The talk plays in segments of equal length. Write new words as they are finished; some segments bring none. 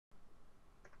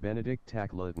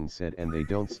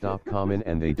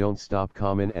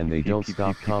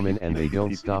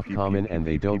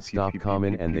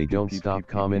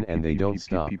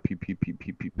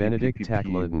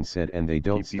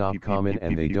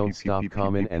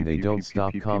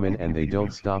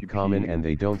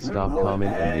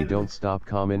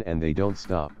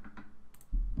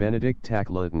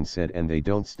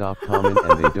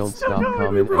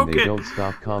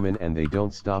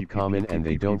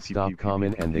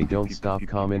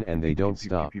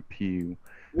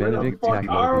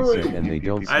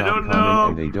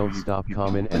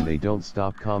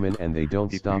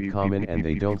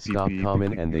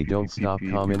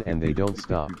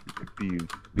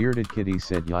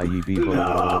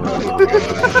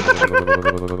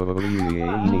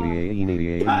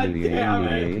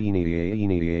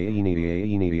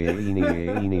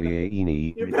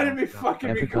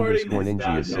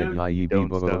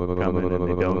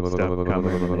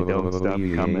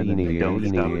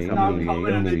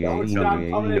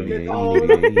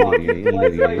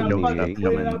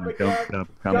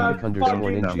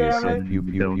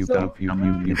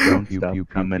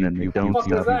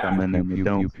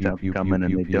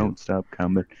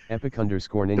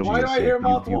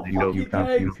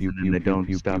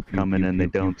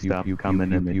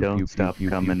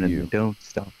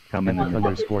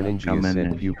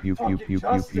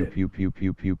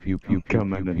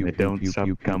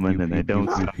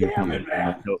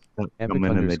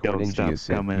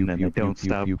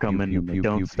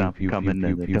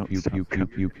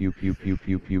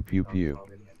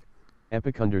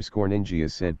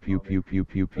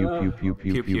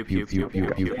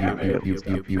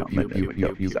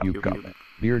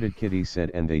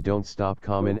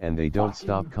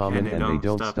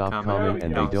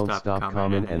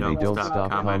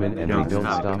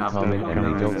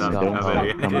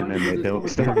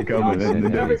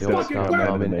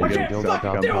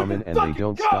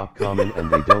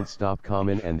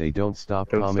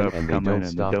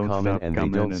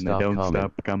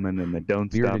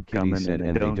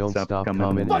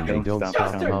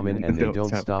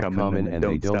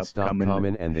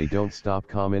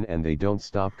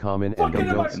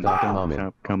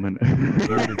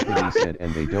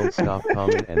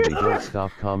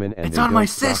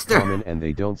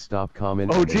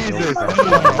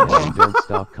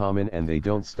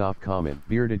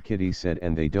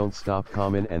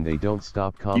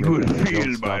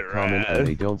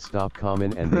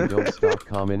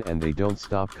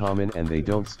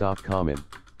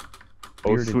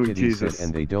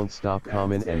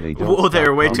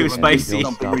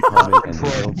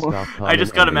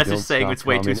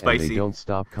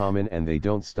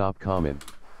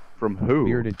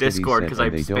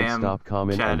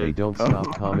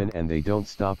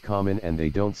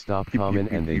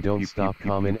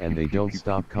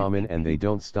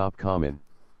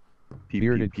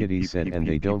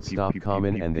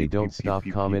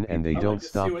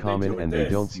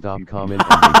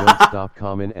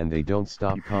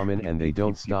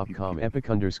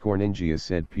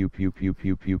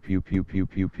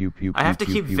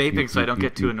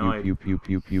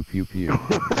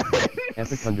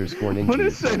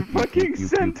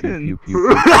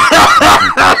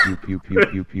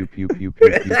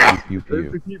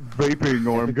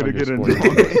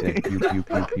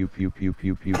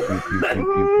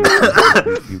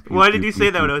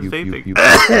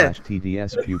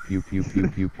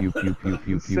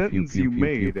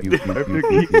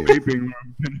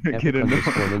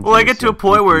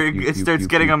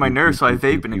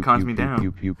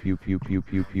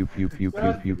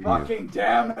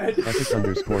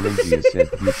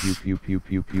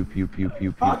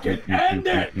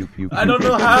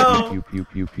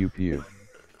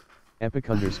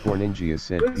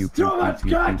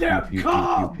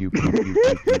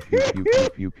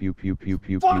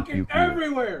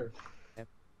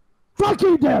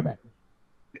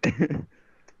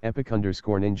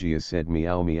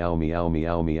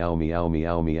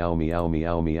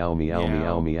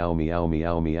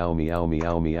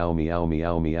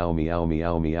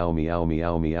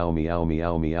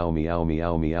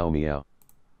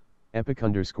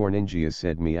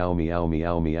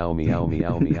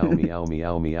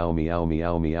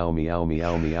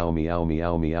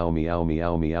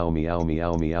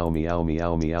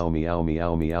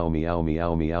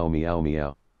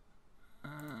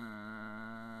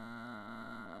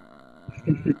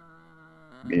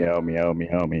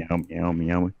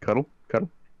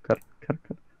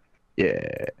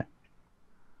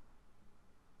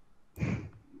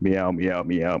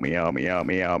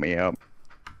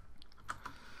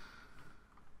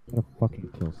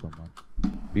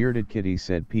Bearded Kitty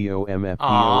said POMF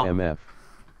POMF.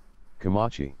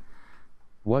 Kamachi.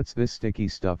 What's this sticky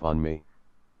stuff on me?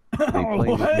 They play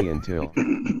with me until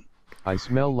I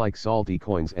smell like salty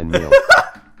coins and milk.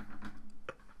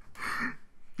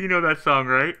 You know that song,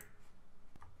 right?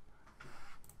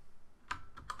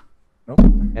 Nope.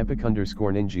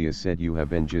 Epic_Ninjiaz said you have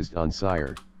been jizzed on,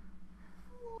 sire.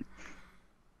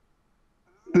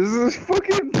 This is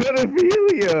fucking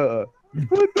pedophilia!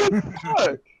 What the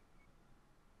fuck?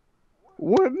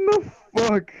 What the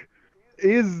fuck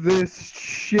is this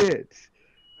shit?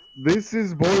 This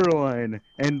is borderline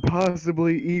and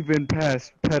possibly even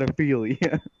past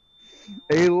pedophilia.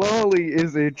 A lolly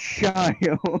is a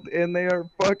child and they are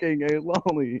fucking a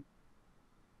lolly.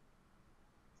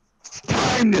 It's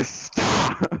time to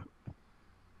stop!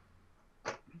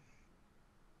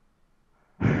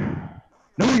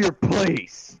 Know your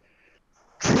place!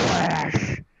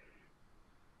 Trash!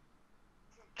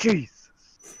 Jesus!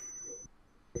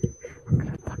 I'm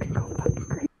gonna fucking go fucking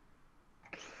crazy.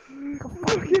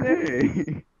 Fucking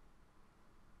A!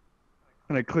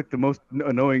 And I click the most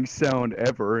annoying sound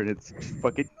ever and it's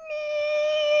fucking...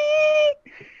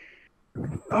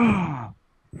 Oh! I'm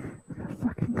gonna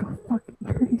fucking go fucking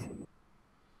crazy.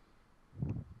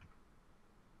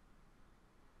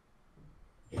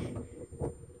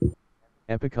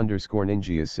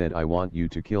 Epic_Ninjiaz said I want you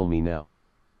to kill me now.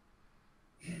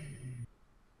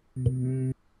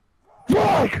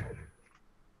 Fuck!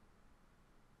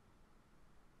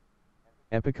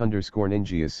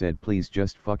 Epic_Ninjiaz said please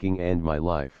just fucking end my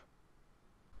life.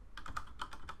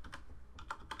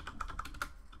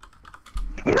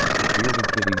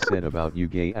 Bearded Kitty said about you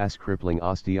gay ass crippling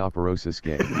osteoporosis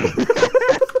gay.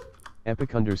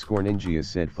 Epic_Ninjiaz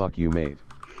said fuck you mate.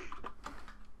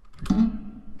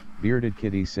 Bearded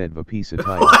Kitty said Vapisa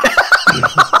Taya.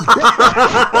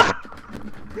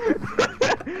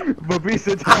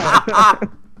 Vapisa Taya.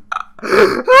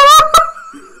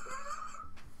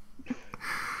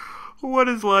 What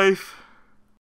is life?